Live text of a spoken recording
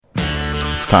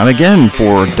time again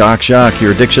for Doc Jacques,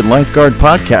 your Addiction Lifeguard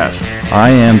podcast.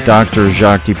 I am Dr.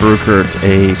 Jacques de Broekert,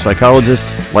 a psychologist,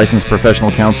 licensed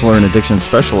professional counselor, and addiction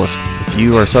specialist. If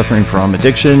you are suffering from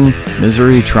addiction,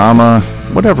 misery, trauma,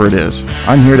 whatever it is,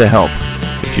 I'm here to help.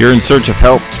 If you're in search of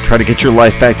help to try to get your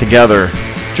life back together,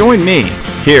 join me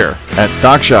here at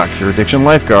Doc Jacques, your Addiction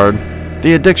Lifeguard,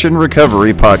 the Addiction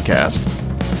Recovery Podcast.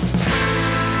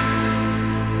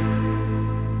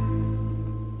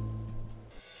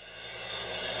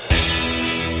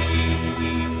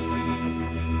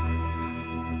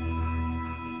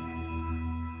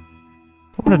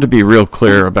 I wanted to be real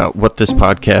clear about what this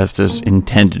podcast is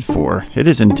intended for. It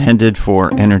is intended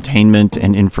for entertainment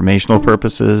and informational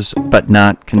purposes, but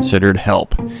not considered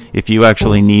help. If you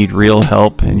actually need real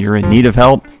help and you're in need of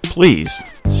help, please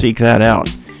seek that out.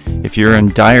 If you're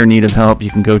in dire need of help, you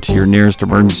can go to your nearest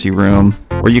emergency room,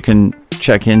 or you can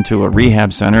check into a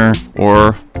rehab center,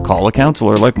 or call a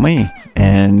counselor like me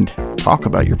and talk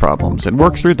about your problems and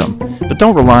work through them. But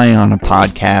don't rely on a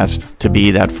podcast to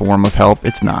be that form of help.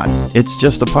 It's not. It's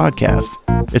just a podcast.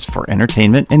 It's for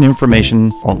entertainment and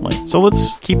information only. So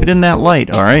let's keep it in that light,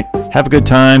 all right? Have a good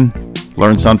time,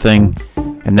 learn something,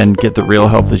 and then get the real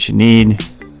help that you need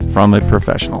from a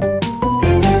professional.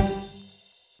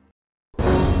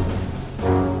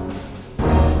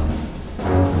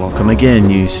 Welcome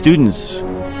again, you students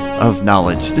of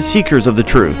knowledge, the seekers of the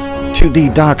truth, to the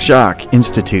Doc Jacques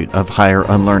Institute of Higher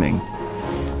Unlearning,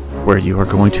 where you are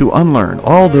going to unlearn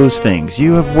all those things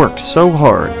you have worked so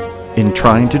hard in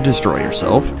trying to destroy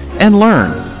yourself and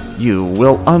learn. You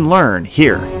will unlearn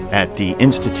here at the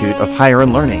Institute of Higher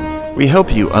Unlearning. We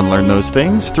help you unlearn those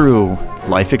things through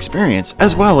life experience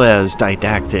as well as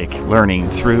didactic learning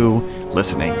through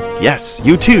listening. Yes,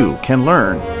 you too can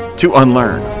learn to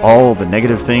unlearn all the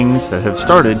negative things that have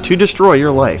started to destroy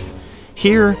your life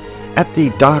here at the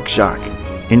Doc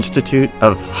Jacques Institute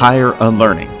of Higher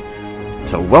Unlearning.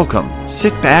 So welcome,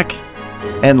 sit back,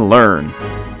 and learn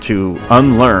to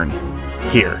unlearn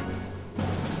here.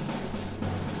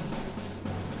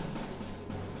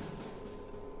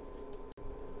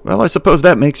 Well, I suppose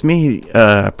that makes me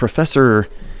Professor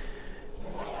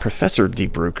de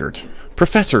Broekert,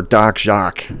 Professor Doc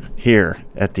Jacques here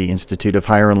at the Institute of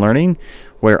Higher Unlearning,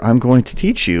 where I'm going to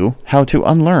teach you how to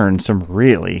unlearn some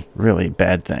really, really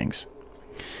bad things.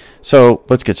 So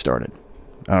let's get started.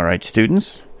 All right,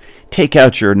 students, take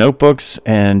out your notebooks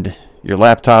and your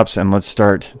laptops and let's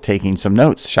start taking some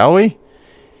notes, shall we?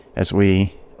 As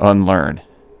we unlearn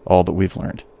all that we've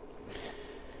learned.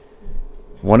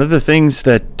 One of the things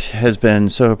that has been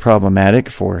so problematic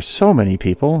for so many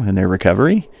people in their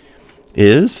recovery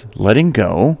is letting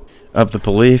go of the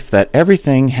belief that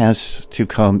everything has to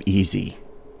come easy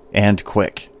and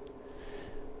quick.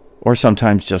 Or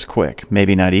sometimes just quick.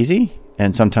 Maybe not easy,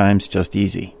 and sometimes just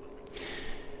easy.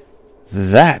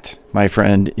 That, my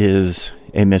friend, is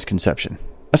a misconception,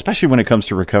 especially when it comes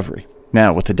to recovery.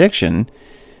 Now, with addiction,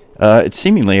 it's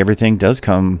seemingly everything does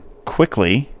come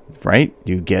quickly, right?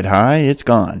 You get high, it's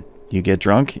gone. You get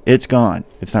drunk, it's gone.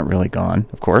 It's not really gone,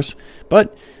 of course,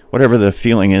 but whatever the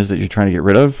feeling is that you're trying to get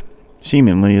rid of,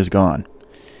 seemingly is gone.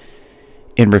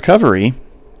 In recovery,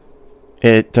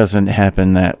 it doesn't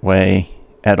happen that way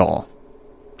at all.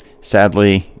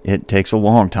 Sadly, it takes a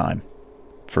long time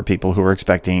for people who are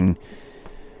expecting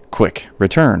quick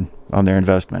return on their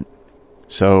investment.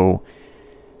 So,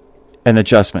 an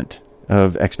adjustment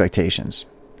of expectations.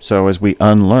 So as we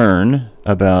unlearn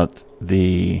about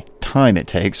the time it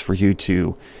takes for you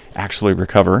to actually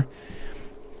recover,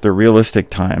 the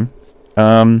realistic time,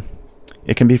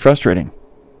 it can be frustrating,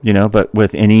 but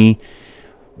with any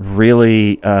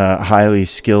really highly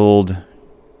skilled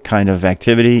kind of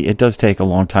activity, it does take a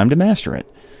long time to master it.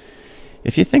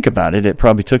 If you think about it, it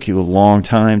probably took you a long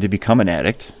time to become an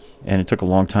addict, and it took a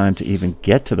long time to even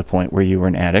get to the point where you were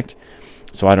an addict.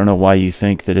 So I don't know why you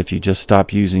think that if you just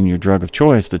stop using your drug of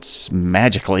choice, that's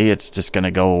magically it's just going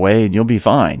to go away and you'll be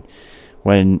fine,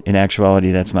 when in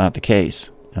actuality that's not the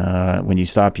case. When you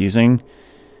stop using,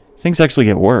 things actually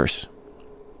get worse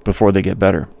before they get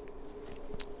better.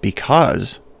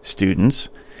 Because, students,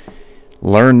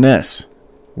 learn this.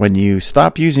 When you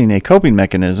stop using a coping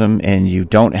mechanism and you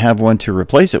don't have one to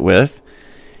replace it with,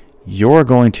 you're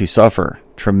going to suffer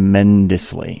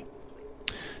tremendously.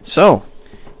 So,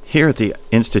 here at the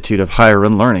Institute of Higher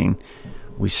Unlearning,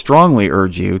 we strongly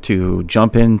urge you to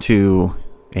jump into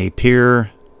a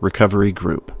peer recovery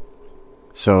group.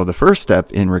 So the first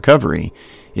step in recovery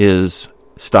is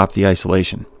stop the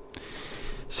isolation.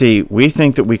 See, we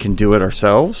think that we can do it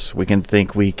ourselves. We can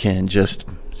think we can just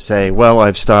say, well,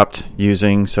 I've stopped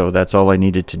using, so that's all I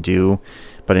needed to do.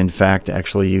 But in fact,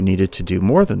 actually, you needed to do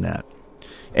more than that.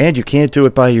 And you can't do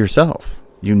it by yourself.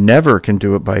 You never can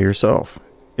do it by yourself.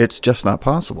 It's just not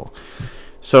possible.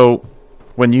 So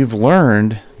when you've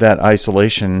learned that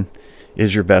isolation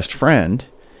is your best friend,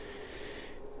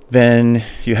 then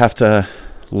you have to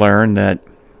learn that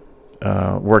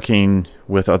working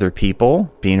with other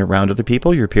people, being around other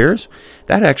people, your peers,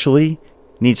 that actually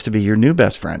needs to be your new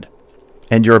best friend.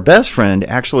 And your best friend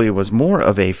actually was more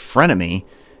of a frenemy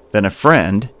than a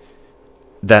friend,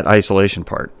 that isolation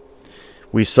part.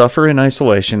 We suffer in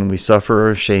isolation, we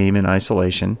suffer shame in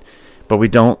isolation, but we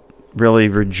don't really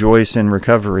rejoice in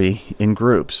recovery in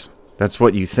groups. That's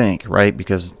what you think, right?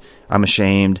 Because I'm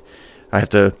ashamed, I have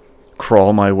to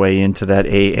crawl my way into that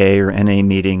AA or NA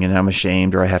meeting and I'm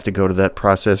ashamed, or I have to go to that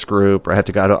process group, or I have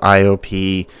to go to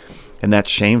IOP, and that's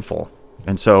shameful.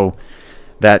 And so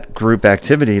that group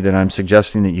activity that I'm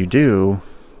suggesting that you do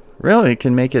really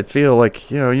can make it feel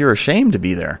like, you're ashamed to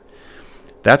be there.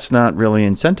 That's not really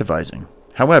incentivizing.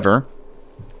 However,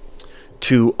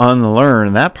 to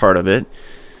unlearn that part of it,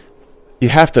 you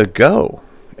have to go.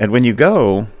 And when you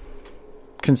go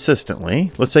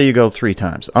consistently, let's say you go 3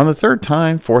 times. On the 3rd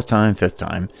time, 4th time, 5th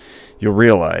time, you'll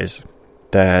realize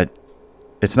that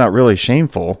it's not really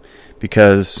shameful,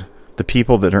 because the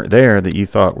people that are there that you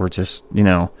thought were just,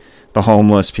 the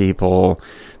homeless people,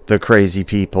 the crazy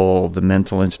people, the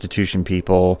mental institution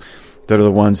people, that are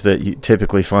the ones that you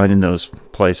typically find in those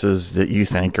places that you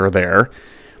think are there,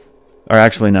 are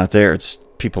actually not there. It's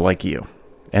people like you.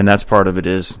 And that's part of it,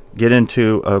 is get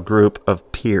into a group of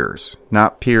peers,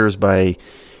 not peers by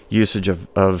usage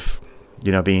of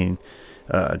being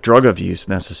drug of use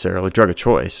necessarily, drug of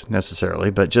choice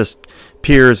necessarily, but just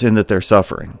peers in that they're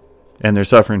suffering, and they're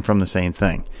suffering from the same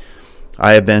thing.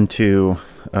 I have been to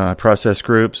process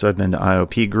groups, I've been to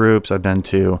IOP groups, I've been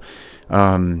to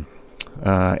AA,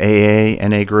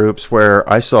 NA groups, where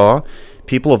I saw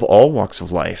people of all walks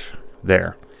of life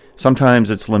there. Sometimes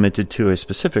it's limited to a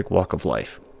specific walk of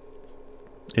life.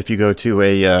 If you go to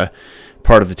a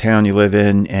part of the town you live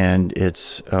in and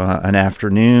it's an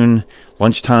afternoon,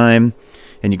 lunchtime,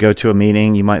 and you go to a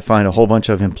meeting, you might find a whole bunch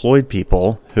of employed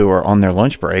people who are on their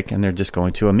lunch break and they're just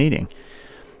going to a meeting.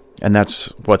 And that's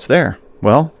what's there.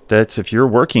 Well, that's if you're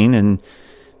working and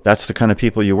that's the kind of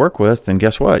people you work with, then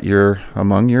guess what? You're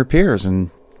among your peers and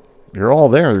you're all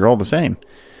there. You're all the same.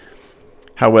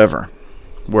 However,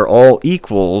 we're all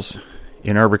equals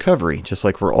in our recovery, just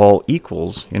like we're all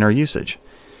equals in our usage.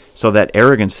 So that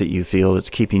arrogance that you feel that's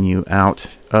keeping you out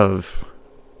of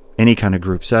any kind of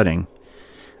group setting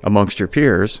amongst your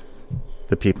peers,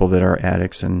 the people that are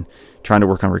addicts and trying to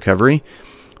work on recovery,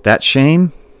 that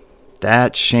shame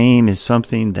is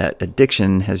something that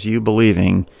addiction has you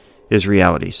believing is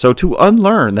reality. So to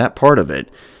unlearn that part of it,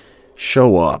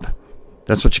 show up.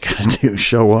 That's what you got to do.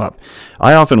 Show up.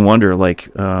 I often wonder,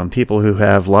 people who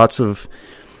have lots of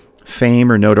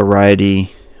fame or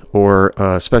notoriety or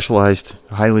specialized,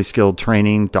 highly skilled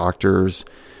training, doctors,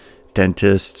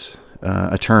 dentists,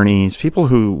 attorneys, people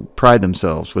who pride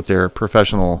themselves with their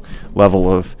professional level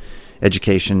of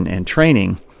education and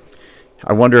training.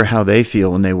 I wonder how they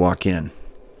feel when they walk in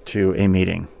to a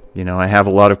meeting. I have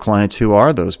a lot of clients who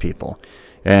are those people,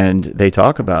 and they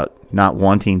talk about not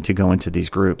wanting to go into these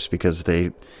groups because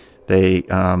they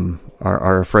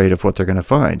are afraid of what they're going to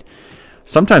find.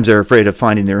 Sometimes they're afraid of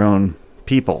finding their own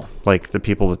people, like the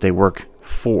people that they work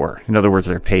for. In other words,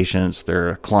 their patients,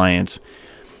 their clients,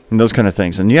 and those kind of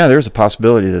things. And yeah, there's a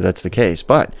possibility that that's the case.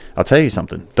 But I'll tell you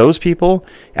something. Those people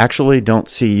actually don't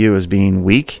see you as being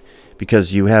weak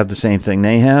because you have the same thing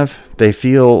they have. They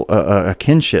feel a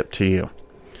kinship to you.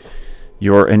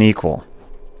 You're an equal.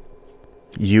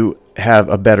 You have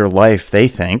a better life, they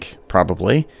think,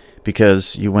 probably,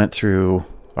 because you went through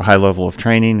a high level of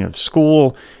training, of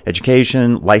school,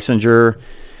 education, licensure,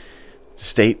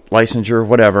 state licensure,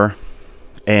 whatever,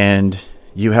 and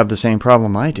you have the same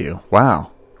problem I do.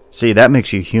 Wow. See, that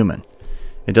makes you human.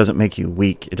 It doesn't make you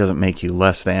weak. It doesn't make you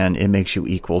less than. It makes you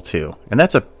equal to. And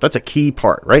that's a key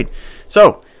part, right?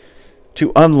 So,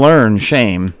 to unlearn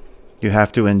shame, you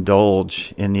have to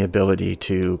indulge in the ability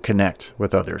to connect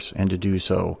with others and to do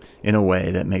so in a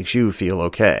way that makes you feel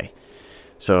okay.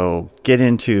 So get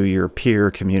into your peer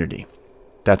community.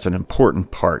 That's an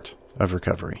important part of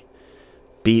recovery.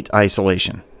 Beat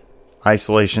isolation.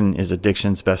 Isolation is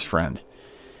addiction's best friend.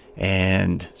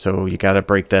 And so you got to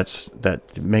break that,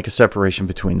 make a separation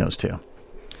between those two.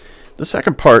 The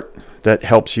second part that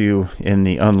helps you in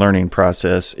the unlearning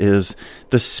process is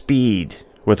the speed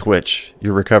with which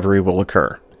your recovery will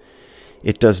occur.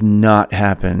 It does not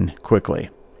happen quickly.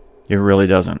 It really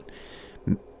doesn't.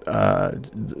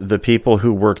 The people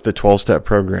who work the 12-step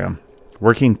program,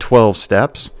 working 12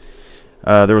 steps,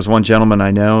 There was one gentleman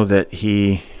I know that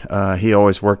he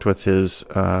always worked with his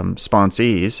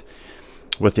sponsees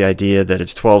with the idea that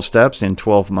it's 12 steps in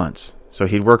 12 months. So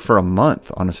he'd work for a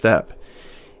month on a step.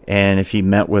 And if he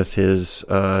met with his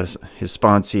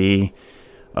sponsee,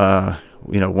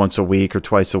 once a week or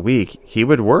twice a week, he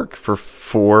would work for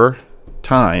 4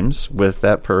 times with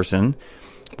that person,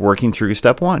 working through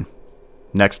step 1.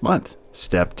 Next month,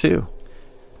 step 2.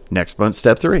 Next month,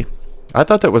 step 3. I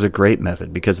thought that was a great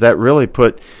method because that really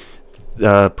put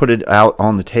it out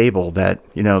on the table that,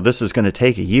 this is going to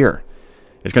take a year.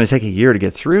 It's going to take a year to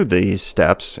get through these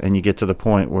steps, and you get to the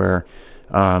point where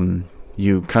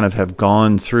you kind of have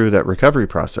gone through that recovery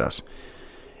process.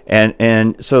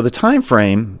 And so the time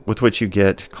frame with which you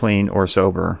get clean or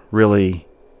sober really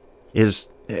is,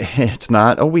 it's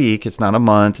not a week, it's not a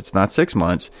month, it's not 6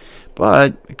 months,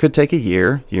 but it could take a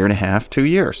year, year and a half, 2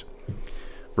 years.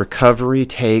 Recovery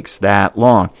takes that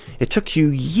long. It took you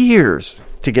years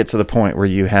to get to the point where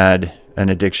you had an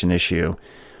addiction issue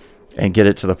and get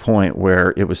it to the point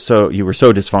where you were so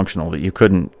dysfunctional that you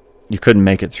couldn't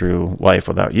make it through life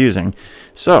without using.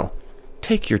 So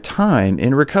take your time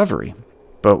in recovery.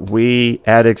 But we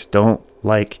addicts don't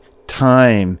like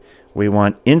time. We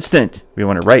want instant. We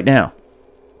want it right now.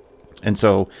 And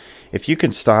so if you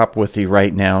can stop with the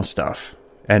right now stuff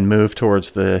and move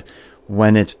towards the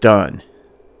when it's done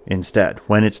instead,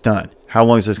 when it's done, how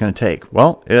long is this going to take?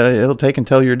 Well, it'll take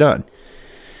until you're done.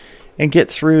 And get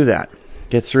through that.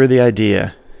 Get through the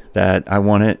idea that I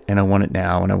want it and I want it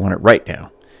now and I want it right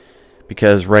now.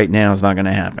 Because right now is not going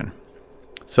to happen.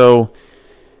 So,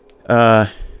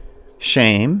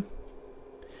 shame,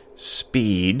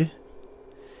 speed,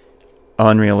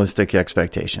 unrealistic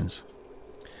expectations.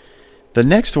 The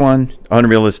next one,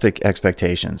 unrealistic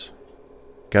expectations.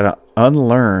 Got to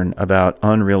unlearn about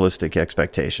unrealistic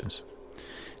expectations.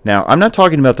 Now, I'm not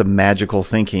talking about the magical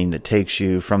thinking that takes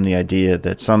you from the idea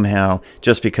that somehow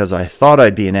just because I thought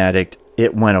I'd be an addict,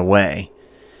 it went away.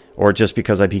 Or just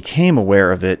because I became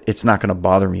aware of it, it's not going to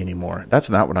bother me anymore. That's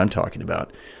not what I'm talking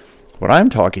about. What I'm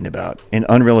talking about in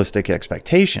unrealistic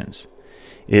expectations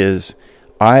is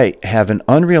I have an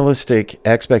unrealistic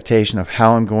expectation of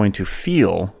how I'm going to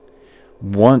feel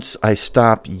once I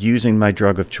stop using my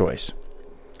drug of choice.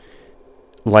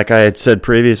 Like I had said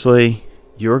previously,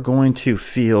 you're going to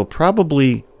feel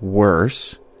probably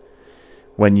worse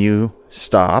when you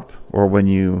stop or when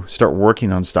you start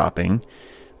working on stopping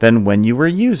than when you were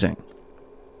using.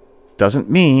 Doesn't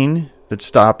mean that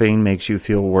stopping makes you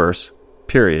feel worse,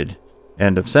 period.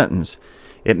 End of sentence.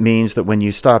 It means that when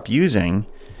you stop using,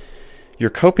 your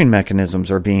coping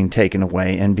mechanisms are being taken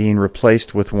away and being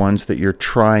replaced with ones that you're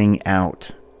trying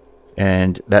out.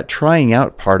 And that trying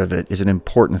out part of it is an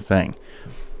important thing.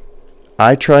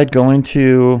 I tried going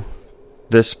to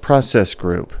this process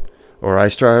group, or I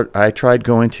tried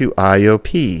going to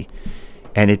IOP,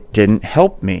 and it didn't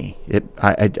help me.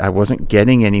 I wasn't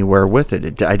getting anywhere with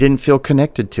it. I didn't feel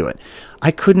connected to it.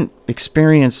 I couldn't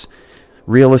experience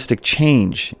realistic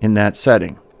change in that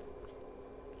setting.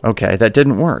 Okay, that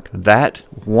didn't work. That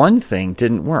one thing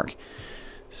didn't work.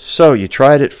 So you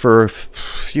tried it for a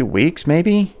few weeks,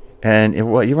 maybe, and you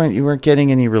weren't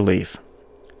getting any relief.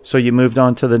 So you moved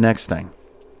on to the next thing.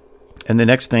 And the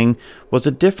next thing was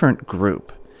a different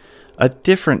group, a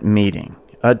different meeting,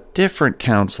 a different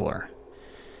counselor.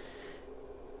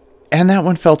 And that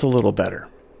one felt a little better.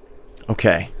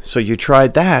 Okay, so you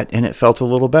tried that and it felt a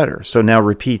little better. So now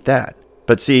repeat that.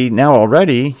 But see, now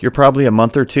already you're probably a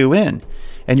month or two in,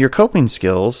 and your coping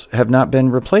skills have not been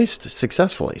replaced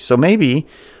successfully. So maybe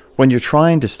when you're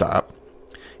trying to stop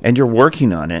and you're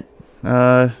working on it,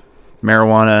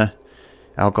 marijuana,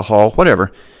 alcohol,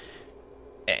 whatever,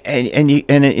 and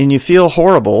you feel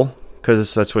horrible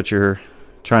because that's what you're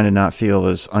trying to not feel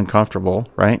is uncomfortable,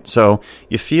 right? So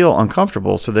you feel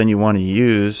uncomfortable, so then you want to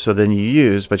use, so then you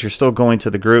use, but you're still going to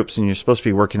the groups and you're supposed to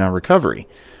be working on recovery.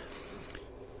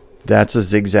 That's a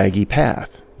zigzaggy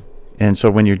path. And so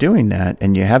when you're doing that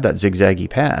and you have that zigzaggy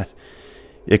path,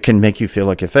 it can make you feel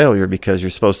like a failure because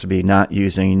you're supposed to be not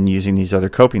using these other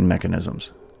coping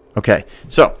mechanisms. Okay,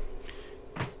 so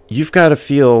you've got to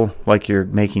feel like you're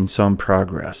making some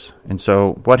progress. And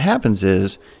so what happens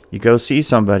is you go see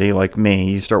somebody like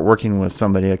me, you start working with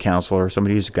somebody, a counselor,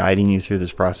 somebody who's guiding you through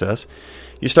this process.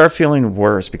 You start feeling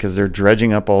worse because they're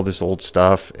dredging up all this old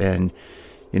stuff and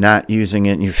you're not using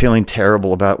it and you're feeling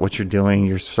terrible about what you're doing.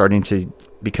 You're starting to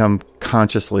become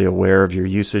consciously aware of your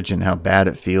usage and how bad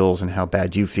it feels and how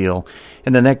bad you feel.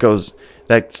 And then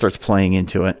that starts playing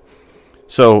into it.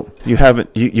 So you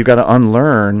got to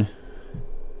unlearn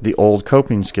the old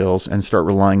coping skills and start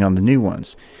relying on the new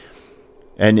ones.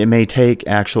 And it may take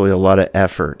actually a lot of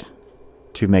effort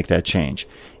to make that change.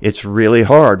 It's really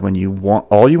hard when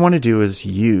all you want to do is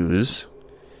use,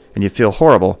 and you feel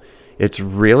horrible. It's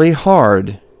really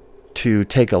hard to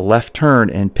take a left turn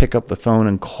and pick up the phone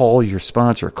and call your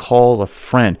sponsor, call a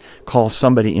friend, call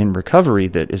somebody in recovery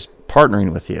that is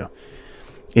partnering with you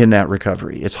in that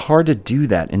recovery. It's hard to do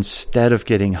that instead of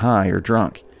getting high or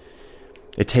drunk.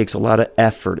 It takes a lot of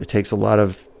effort. It takes a lot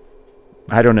of,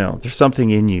 I don't know, there's something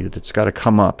in you that's got to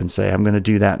come up and say, I'm going to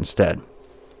do that instead.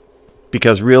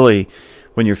 Because really,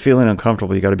 when you're feeling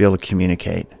uncomfortable, you got to be able to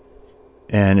communicate.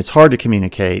 And it's hard to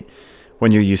communicate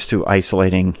when you're used to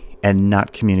isolating and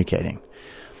not communicating.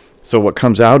 So what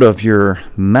comes out of your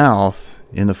mouth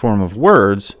in the form of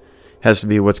words has to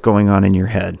be what's going on in your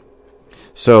head.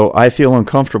 So I feel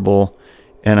uncomfortable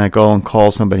and I go and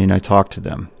call somebody and I talk to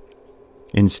them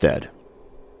instead.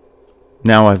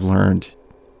 Now I've learned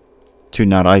to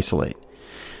not isolate.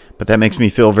 But that makes me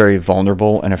feel very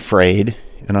vulnerable and afraid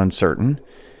and uncertain.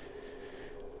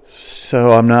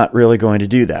 So I'm not really going to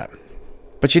do that.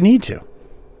 But you need to,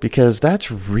 because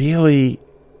that's really,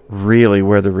 really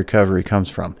where the recovery comes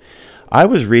from. I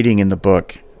was reading in the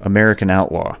book American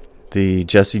Outlaw, the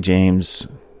Jesse James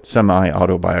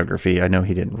semi-autobiography. I know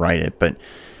he didn't write it, but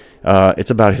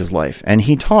it's about his life. And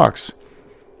he talks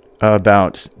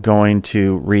about going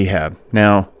to rehab.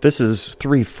 Now, this is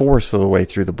 3/4 of the way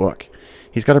through the book.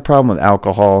 He's got a problem with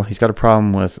alcohol. He's got a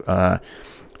problem with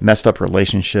messed up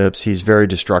relationships. He's very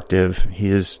destructive. He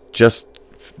has just,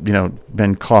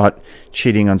 been caught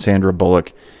cheating on Sandra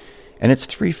Bullock. And it's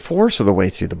 3/4 of the way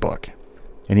through the book.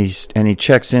 And he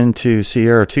checks into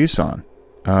Sierra Tucson.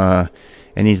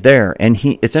 And he's there. And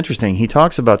it's interesting. He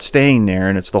talks about staying there,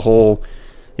 and it's the whole,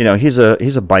 he's a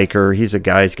biker. He's a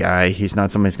guy's guy. He's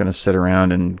not somebody who's going to sit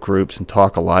around in groups and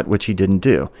talk a lot, which he didn't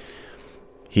do.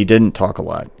 He didn't talk a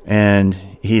lot. And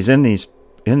he's in these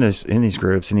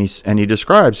groups, and he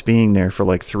describes being there for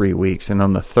like 3 weeks. And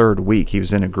on the third week, he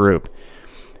was in a group.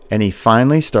 And he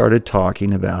finally started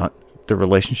talking about the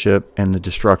relationship and the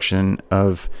destruction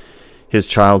of his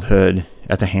childhood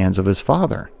at the hands of his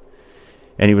father.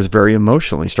 And he was very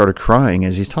emotional. He started crying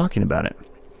as he's talking about it.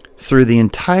 Through the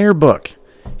entire book,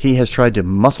 he has tried to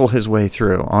muscle his way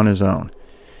through on his own.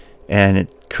 And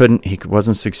he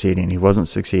wasn't succeeding. He wasn't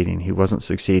succeeding.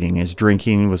 His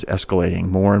drinking was escalating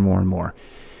more and more and more.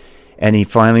 And he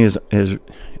finally is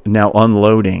now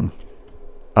unloading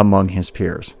among his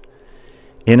peers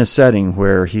in a setting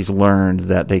where he's learned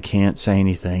that they can't say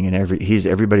anything, and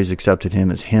everybody's accepted him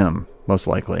as him, most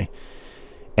likely.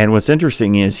 And what's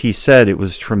interesting is he said it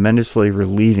was tremendously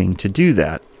relieving to do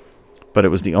that, but it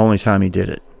was the only time he did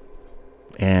it.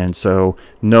 And so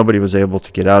nobody was able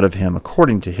to get out of him,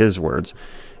 according to his words,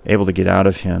 able to get out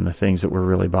of him the things that were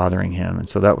really bothering him. And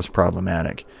so that was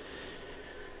problematic.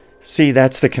 See,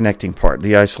 that's the connecting part,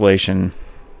 the isolation,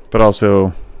 but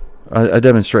also a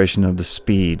demonstration of the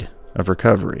speed of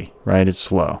recovery, right? It's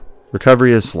slow.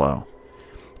 Recovery is slow.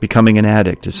 Becoming an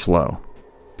addict is slow.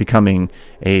 Becoming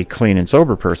a clean and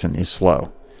sober person is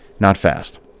slow, not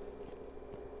fast.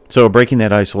 So breaking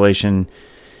that isolation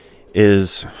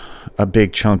is a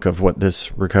big chunk of what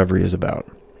this recovery is about.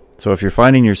 So if you're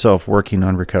finding yourself working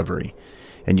on recovery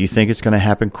and you think it's going to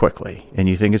happen quickly and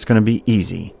you think it's going to be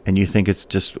easy and you think it's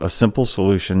just a simple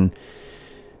solution,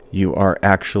 you are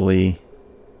actually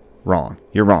wrong.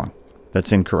 You're wrong.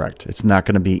 That's incorrect. It's not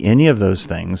going to be any of those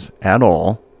things at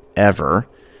all, ever.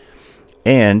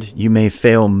 And you may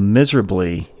fail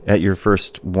miserably at your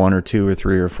first 1 or 2 or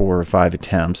 3 or 4 or 5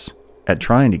 attempts at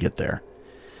trying to get there.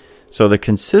 So the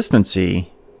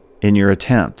consistency in your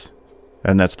attempt,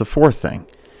 and that's the fourth thing,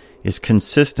 is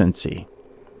consistency.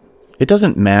 It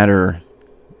doesn't matter,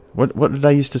 what did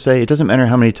I used to say? It doesn't matter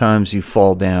how many times you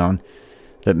fall down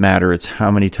that matter. It's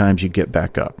how many times you get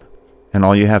back up. And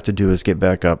all you have to do is get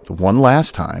back up one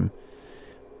last time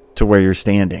to where you're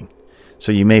standing.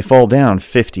 So you may fall down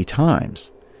 50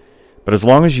 times. But as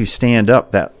long as you stand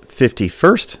up that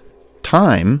 51st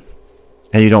time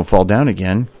and you don't fall down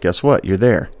again, guess what? You're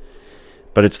there.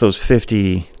 But it's those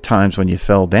 50 times when you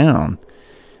fell down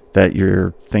that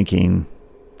you're thinking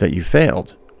that you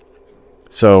failed.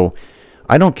 So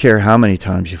I don't care how many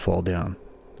times you fall down.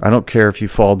 I don't care if you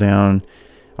fall down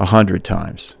 100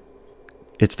 times.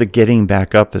 It's the getting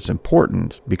back up that's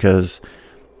important, because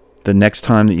the next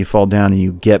time that you fall down and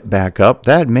you get back up,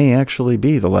 that may actually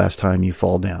be the last time you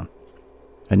fall down.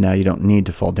 And now you don't need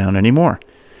to fall down anymore.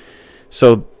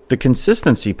 So the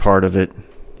consistency part of it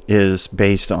is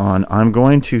based on, I'm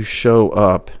going to show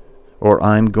up, or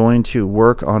I'm going to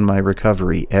work on my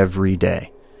recovery every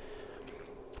day.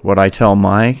 What I tell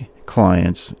my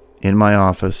clients in my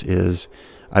office is,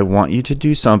 I want you to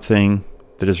do something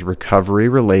that is recovery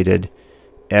related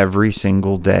every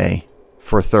single day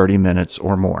for 30 minutes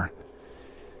or more.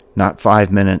 Not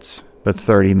 5 minutes, but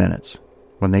 30 minutes.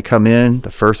 When they come in,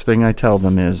 the first thing I tell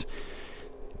them is,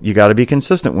 you got to be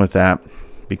consistent with that,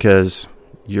 because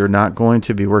you're not going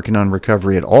to be working on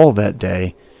recovery at all that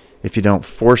day if you don't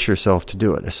force yourself to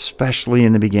do it, especially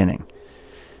in the beginning.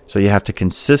 So you have to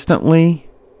consistently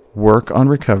work on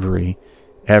recovery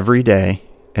every day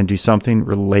and do something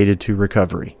related to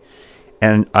recovery.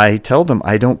 And I tell them,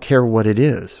 I don't care what it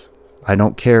is. I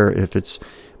don't care if it's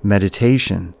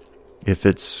meditation, if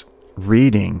it's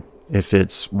reading, if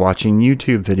it's watching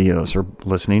YouTube videos or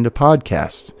listening to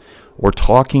podcasts or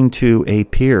talking to a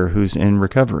peer who's in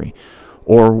recovery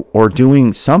or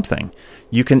doing something.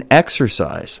 You can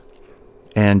exercise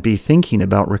and be thinking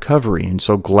about recovery, and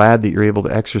so glad that you're able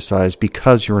to exercise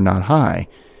because you're not high.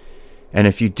 And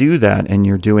if you do that and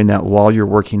you're doing that while you're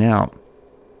working out,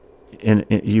 and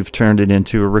you've turned it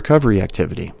into a recovery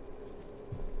activity.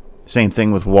 Same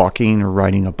thing with walking or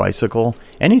riding a bicycle,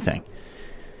 anything.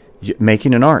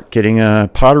 Making an art, getting a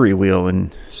pottery wheel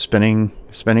and spinning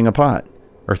a pot,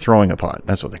 or throwing a pot.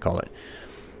 That's what they call it.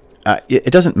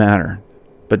 It doesn't matter,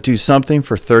 but do something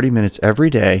for 30 minutes every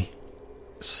day,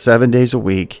 7 days a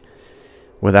week,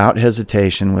 without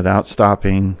hesitation, without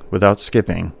stopping, without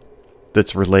skipping,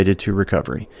 that's related to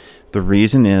recovery. The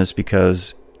reason is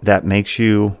because that makes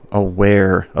you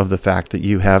aware of the fact that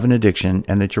you have an addiction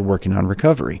and that you're working on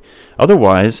recovery.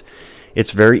 Otherwise,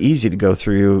 it's very easy to go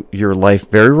through your life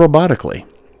very robotically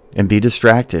and be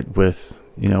distracted with,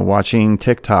 watching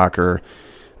TikTok or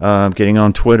getting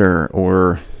on Twitter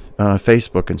or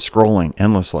Facebook and scrolling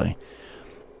endlessly,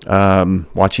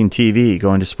 watching TV,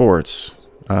 going to sports,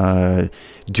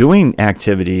 doing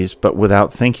activities, but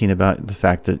without thinking about the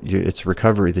fact that it's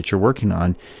recovery that you're working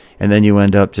on. And then you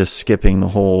end up just skipping the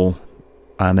whole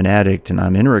I'm an addict and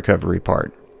I'm in recovery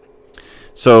part.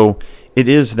 So it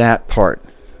is that part,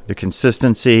 the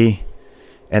consistency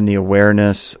and the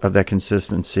awareness of that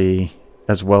consistency,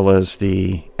 as well as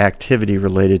the activity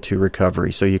related to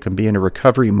recovery. So you can be in a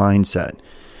recovery mindset,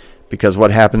 because what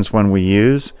happens when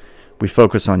we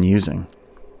focus on using.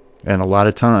 And a lot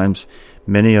of times,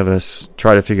 many of us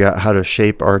try to figure out how to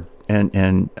shape our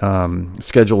and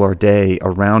schedule our day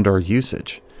around our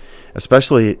usage,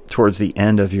 especially towards the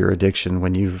end of your addiction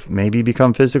when you've maybe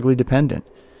become physically dependent.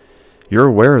 You're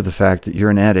aware of the fact that you're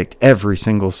an addict every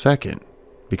single second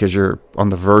because you're on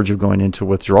the verge of going into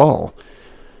withdrawal,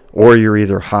 or you're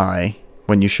either high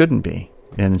when you shouldn't be,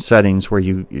 in settings where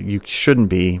you shouldn't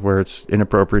be, where it's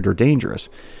inappropriate or dangerous.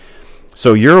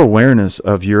 So your awareness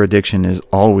of your addiction is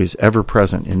always ever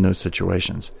present in those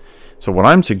situations. So what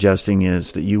I'm suggesting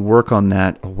is that you work on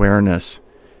that awareness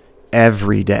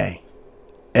every day,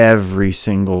 every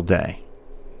single day.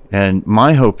 And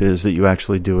my hope is that you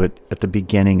actually do it at the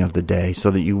beginning of the day,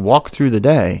 so that you walk through the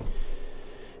day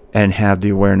and have the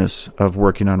awareness of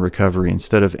working on recovery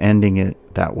instead of ending it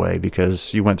that way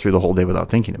because you went through the whole day without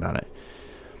thinking about it.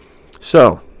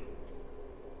 So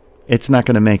it's not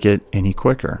going to make it any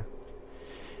quicker,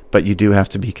 but you do have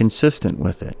to be consistent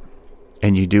with it.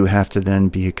 And you do have to then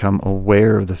become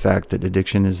aware of the fact that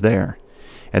addiction is there.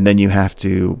 And then you have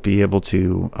to be able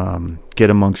to get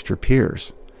amongst your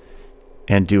peers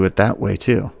and do it that way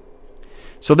too.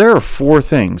 So there are 4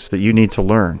 things that you need to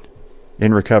learn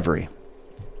in recovery.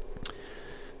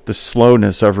 The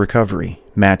slowness of recovery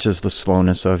matches the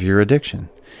slowness of your addiction.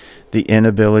 The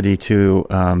inability to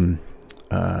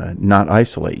not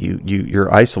isolate.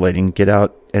 You're isolating. Get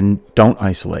out and don't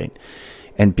isolate.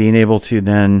 And being able to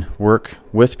then work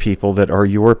with people that are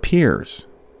your peers.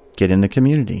 Get in the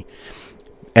community.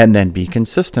 And then be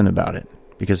consistent about it.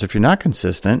 Because if you're not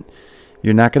consistent,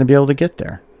 you're not going to be able to get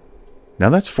there. Now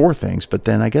that's 4 things, but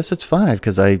then I guess it's 5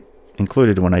 because I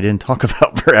included one I didn't talk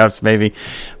about perhaps maybe.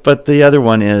 But the other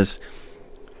one is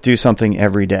do something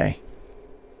every day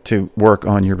to work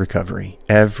on your recovery.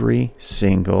 Every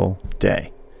single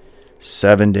day.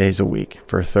 7 days a week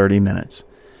for 30 minutes.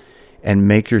 And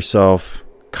make yourself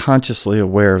consciously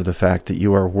aware of the fact that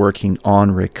you are working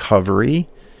on recovery.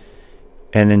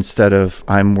 And instead of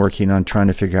I'm working on trying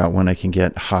to figure out when I can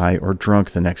get high or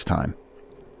drunk the next time.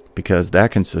 Because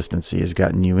that consistency has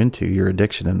gotten you into your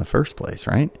addiction in the first place,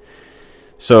 right?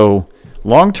 So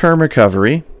long-term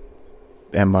recovery,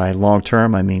 and by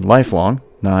long-term I mean lifelong,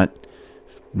 not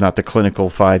the clinical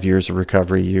 5 years of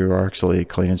recovery, you are actually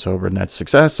clean and sober and that's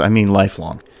success. I mean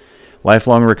lifelong.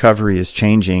 Lifelong recovery is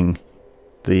changing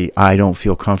the I don't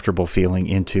feel comfortable feeling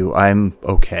into I'm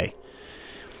okay.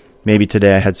 Maybe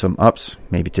today I had some ups,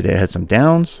 maybe today I had some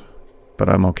downs, but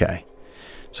I'm okay.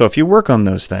 So if you work on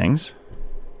those things,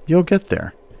 you'll get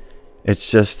there. It's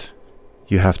just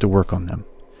you have to work on them.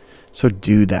 So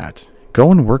do that.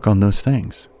 Go and work on those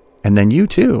things. And then you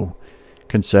too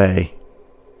can say,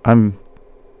 I'm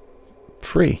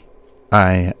free.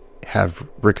 I have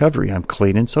recovery. I'm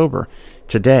clean and sober.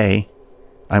 Today,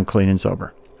 I'm clean and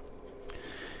sober.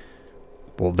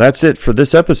 Well, that's it for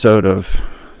this episode of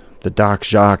the Doc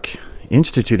Jacques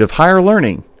Institute of Higher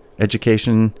Learning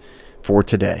Education for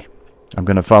today. I'm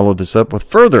going to follow this up with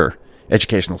further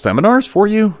educational seminars for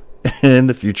you in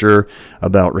the future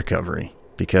about recovery,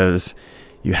 because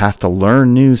you have to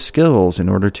learn new skills in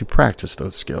order to practice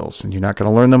those skills, and you're not going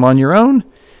to learn them on your own.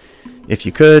 If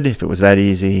you could, if it was that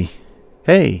easy,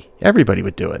 hey, everybody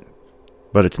would do it,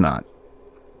 but it's not.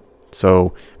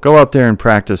 So go out there and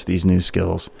practice these new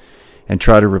skills and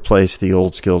try to replace the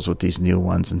old skills with these new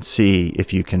ones and see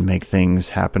if you can make things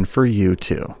happen for you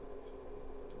too.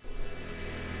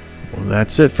 Well,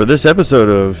 that's it for this episode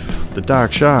of the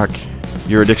Doc Jacques,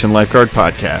 Your Addiction Lifeguard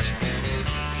podcast.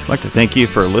 I'd like to thank you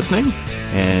for listening,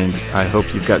 and I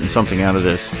hope you've gotten something out of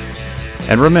this.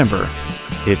 And remember,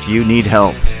 if you need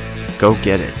help, go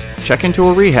get it. Check into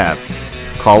a rehab.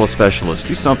 Call a specialist.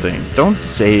 Do something. Don't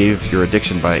save your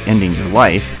addiction by ending your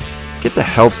life. Get the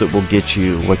help that will get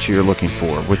you what you're looking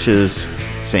for, which is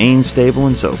sane, stable,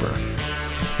 and sober.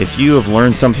 If you have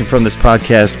learned something from this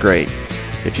podcast, great.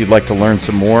 If you'd like to learn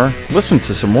some more, listen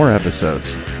to some more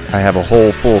episodes. I have a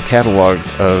whole full catalog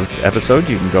of episodes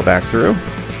you can go back through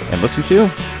and listen to,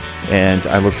 and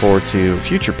I look forward to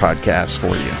future podcasts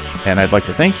for you. And I'd like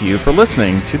to thank you for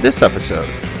listening to this episode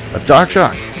of Doc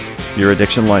Jacques, Your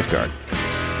Addiction Lifeguard.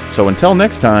 So until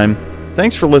next time,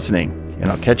 thanks for listening,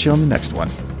 and I'll catch you on the next one.